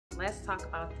let's talk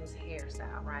about this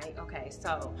hairstyle, right? Okay,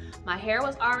 so my hair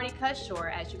was already cut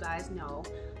short, as you guys know.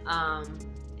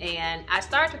 And I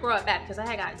started to grow it back because I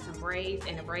had gotten some braids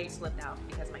and the braids slipped out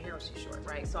because my hair was too short,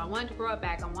 right? So I wanted to grow it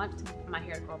back. I wanted my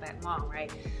hair to grow back long,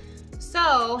 right?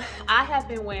 So I have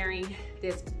been wearing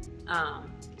this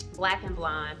black and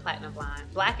platinum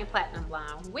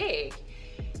blonde wig.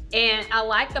 And I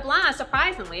like the blonde,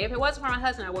 surprisingly. If it wasn't for my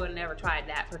husband, I would have never tried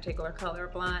that particular color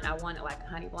of blonde. I wanted like a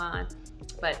honey blonde,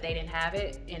 but they didn't have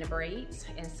it in the braids.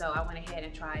 And so I went ahead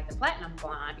and tried the platinum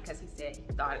blonde because he said he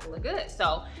thought it looked good.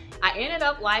 So I ended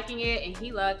up liking it and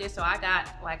he loved it. So I got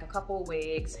like a couple of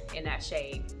wigs in that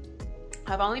shade.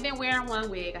 I've only been wearing one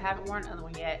wig. I haven't worn another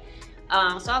one yet. So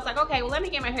I was like, okay, well, let me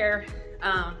get my hair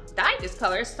dyed this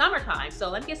color. It's summertime, so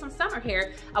let me get some summer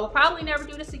hair. I will probably never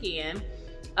do this again.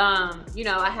 You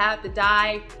know, I have the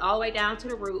dye all the way down to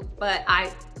the root, but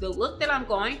the look that I'm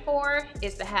going for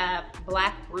is to have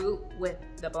black root with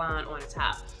the blonde on the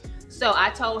top. So I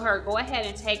told her, go ahead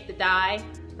and take the dye,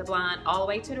 the blonde, all the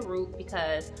way to the root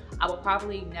because I will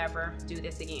probably never do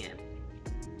this again.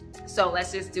 So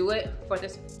let's just do it for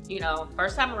this, you know,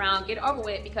 first time around, get it over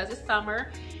with because it's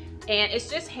summer and it's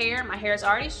just hair. My hair is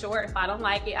already short. If I don't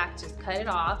like it, I can just cut it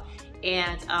off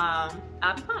and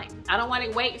I'll be fine. I don't want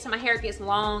to wait until my hair gets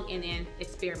long and then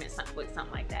experiment with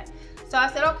something like that. So I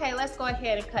said, okay, let's go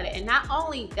ahead and cut it. And not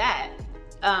only that,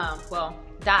 well,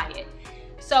 dye it.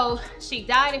 So she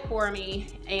dyed it for me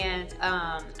and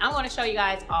I'm going to show you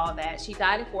guys all that. She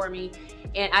dyed it for me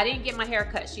and I didn't get my hair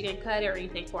cut. She didn't cut it or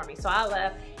anything for me. So I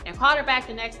left and called her back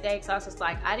the next day because I was just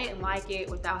like, I didn't like it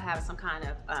without having some kind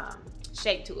of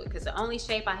shape to it because the only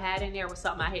shape I had in there was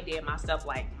something I had did myself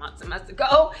like months and months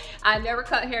ago. I never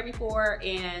cut hair before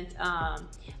and I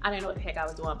didn't know what the heck I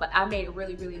was doing, but I made it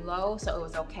really, really low so it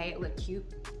was okay. It looked cute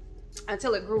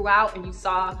until it grew out and you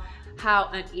saw how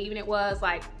uneven it was.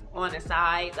 Like on the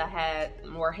sides, I had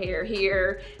more hair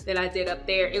here than I did up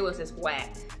there. It was just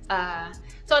whack.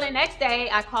 So the next day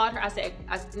I called her,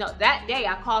 that day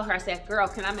I called her, I said, girl,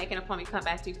 can I make an appointment to come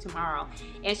back to you tomorrow?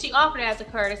 And she offered it as a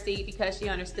courtesy because she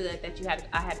understood that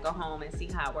I had to go home and see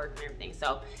how it worked and everything.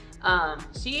 So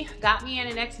she got me in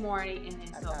the next morning and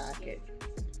then so I could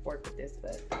work with this,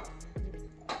 but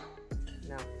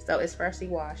no. So it's freshly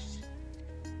washed,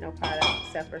 no product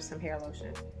except for some hair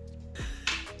lotion.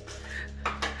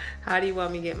 How do you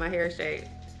want me to get my hair shaped?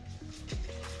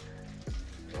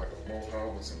 Like a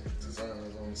mohawk with some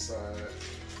designs on the side.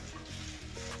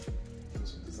 Put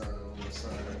some design on the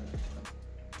side.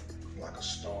 Like a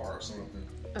star or something.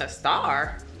 A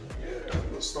star?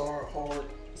 Yeah, a star, heart.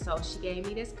 So she gave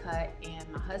me this cut and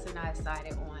my husband and I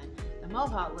decided on the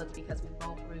mohawk look because we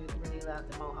both really love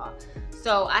the mohawk.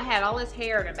 So I had all this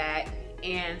hair in the back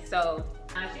and so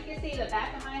as you can see the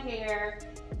back of my hair,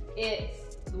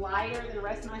 it's lighter than the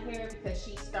rest of my hair because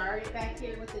she started back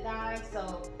here with the dye.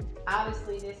 So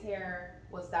obviously this hair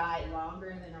was dyed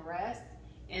longer than the rest.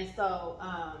 And so,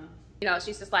 you know,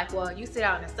 she's just like, well, you sit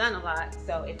out in the sun a lot,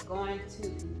 so it's going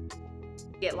to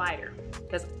get lighter.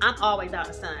 Because I'm always out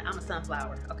in the sun. I'm a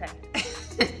sunflower, okay?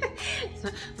 It's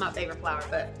my favorite flower,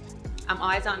 but I'm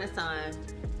always out in the sun.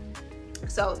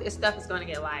 So this stuff is going to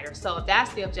get lighter. So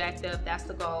that's the objective, that's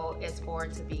the goal, is for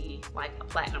it to be like a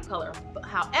platinum color. But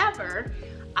however,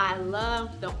 I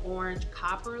love the orange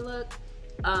copper look.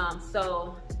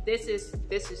 So this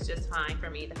is just fine for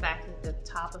me. The fact that the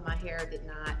top of my hair did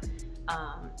not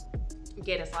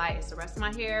get as light as the rest of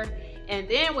my hair. And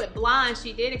then with blonde,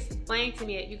 she did explain to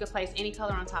me that you could place any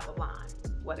color on top of blonde,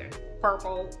 whether it's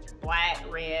purple, black,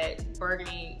 red,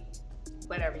 burgundy,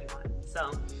 whatever you want.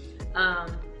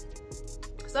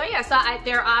 So yeah, so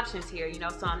there are options here, you know,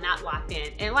 so I'm not locked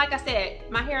in. And like I said,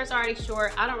 my hair is already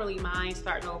short. I don't really mind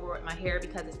starting over with my hair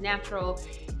because it's natural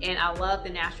and I love the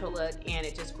natural look and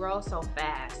it just grows so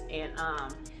fast. And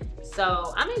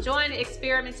so I'm enjoying the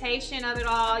experimentation of it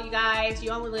all, you guys.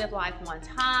 You only live life one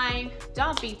time.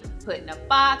 Don't be put in a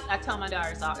box. I tell my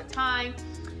daughters all the time,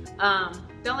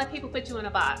 don't let people put you in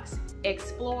a box.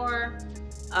 Explore,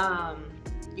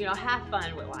 you know, have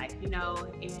fun with life, you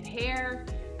know, and hair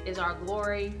is our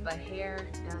glory, but hair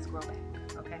does grow back,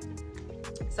 okay?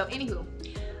 So anywho,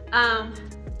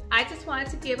 I just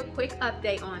wanted to give a quick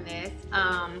update on this.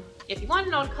 If you want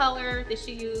to know the color that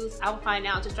she used, I will find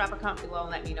out. Just drop a comment below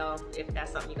and let me know if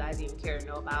that's something you guys even care to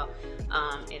know about.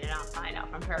 And then I'll find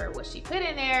out from her what she put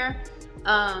in there.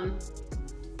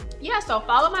 Yeah, so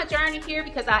follow my journey here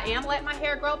because I am letting my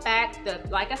hair grow back.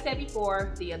 Like I said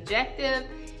before, the objective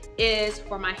is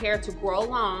for my hair to grow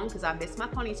long because I miss my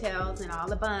ponytails and all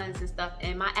the buns and stuff,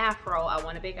 and my afro. I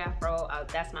want a big afro.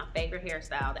 That's my favorite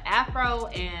hairstyle, the afro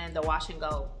and the wash and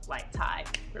go like tie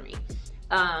for me.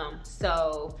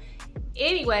 So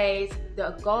anyways,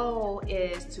 the goal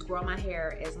is to grow my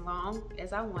hair as long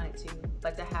as I want it to,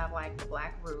 but to have like the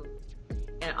black root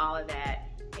and all of that,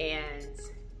 and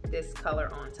this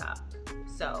color on top.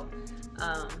 So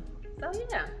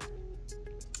yeah.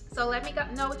 So let me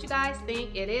know what you guys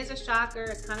think. It is a shocker.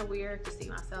 It's kind of weird to see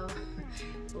myself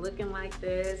looking like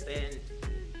this, and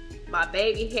my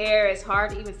baby hair, it's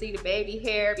hard to even see the baby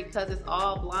hair because it's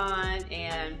all blonde.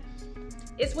 And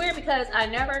it's weird because I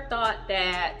never thought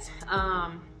that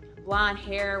blonde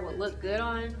hair would look good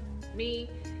on me,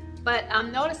 but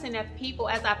I'm noticing that people,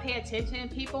 as I pay attention,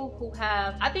 people who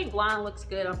have, I think blonde looks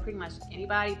good on pretty much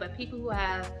anybody, but people who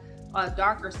have a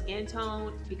darker skin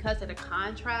tone, because of the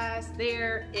contrast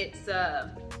there, it's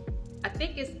I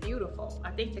think it's beautiful. I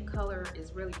think the color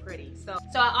is really pretty. So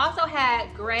I also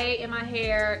had gray in my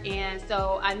hair, and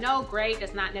so I know gray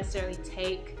does not necessarily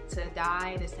take to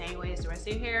dye the same way as the rest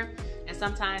of your hair, and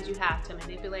sometimes you have to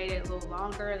manipulate it a little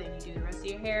longer than you do the rest of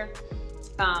your hair.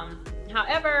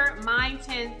 However, mine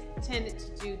tended to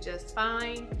do just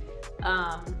fine,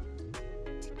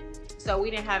 so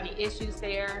we didn't have any issues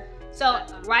there. So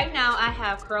right now I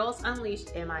have Curls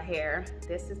Unleashed in my hair.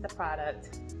 This is the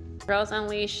product. Curls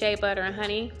Unleashed Shea Butter and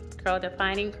Honey Curl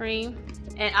Defining Cream.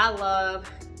 And I love,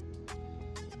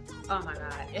 oh my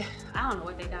God, I don't know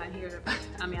what they got in here.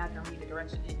 I mean, I don't read the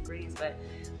direction and ingredients, but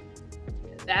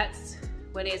that's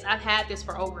what it is. I've had this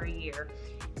for over a year,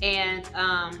 and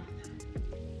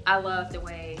I love the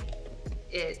way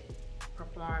it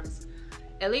performs.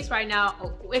 At least right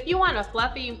now, if you want a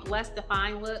fluffy, less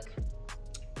defined look,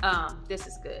 this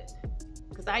is good.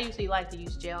 Because I usually like to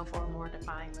use gel for a more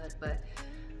defined look, but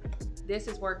this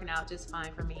is working out just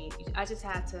fine for me. I just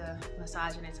had to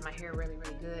massage it into my hair really,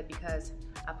 really good because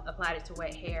I applied it to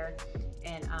wet hair,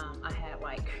 and I had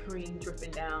like cream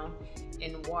dripping down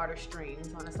in water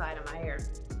streams on the side of my hair.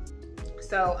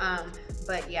 So,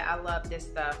 but yeah, I love this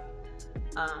stuff.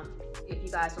 If you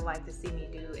guys would like to see me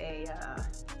do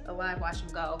a live wash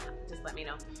and go, just let me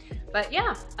know. But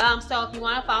yeah, so if you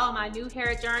want to follow my new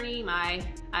hair journey, I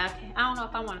don't know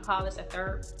if I want to call this a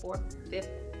third, fourth, fifth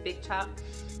big chop.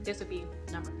 This would be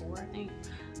number 4, I think.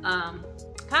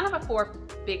 Kind of a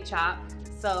 4th big chop.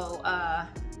 So,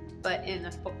 but in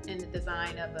the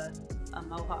design of a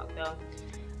mohawk though.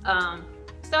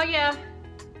 So yeah,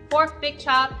 4th big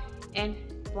chop and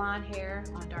blonde hair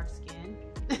on dark skin.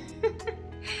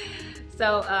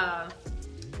 So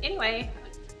anyway,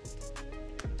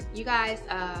 you guys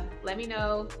let me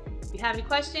know if you have any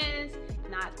questions.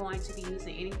 Not going to be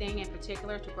using anything in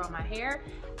particular to grow my hair.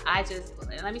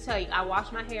 Let me tell you, I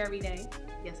wash my hair every day.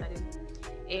 Yes, I do.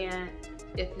 And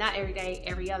if not every day,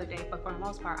 every other day, but for the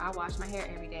most part, I wash my hair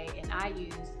every day, and I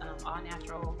use all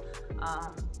natural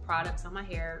products on my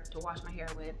hair to wash my hair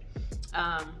with.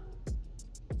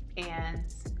 And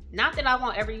not that I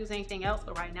won't ever use anything else,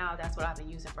 but right now that's what I've been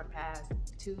using for the past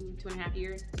 2.5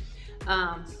 years.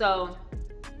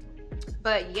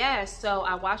 But yes, so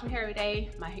I wash my hair every day.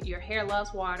 Your hair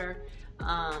loves water.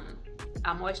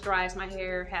 I moisturize my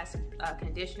hair, has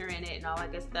conditioner in it and all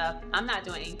that good stuff. I'm not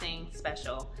doing anything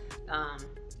special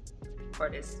for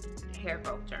this hair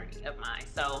growth journey of mine.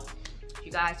 So if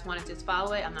you guys want to just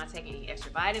follow it, I'm not taking any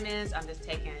extra vitamins. I'm just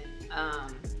taking,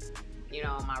 you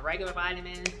know, my regular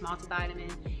vitamins,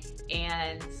 multivitamin,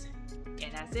 and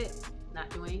that's it. Not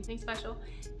doing anything special.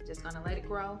 Just gonna let it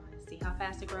grow, see how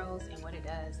fast it grows and what it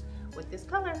does with this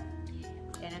color.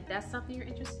 And if that's something you're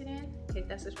interested in, hit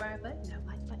that subscribe button, that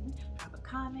like button, drop a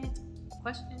comment,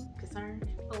 question, concern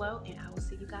below, and I will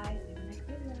see you guys in the next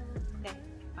video.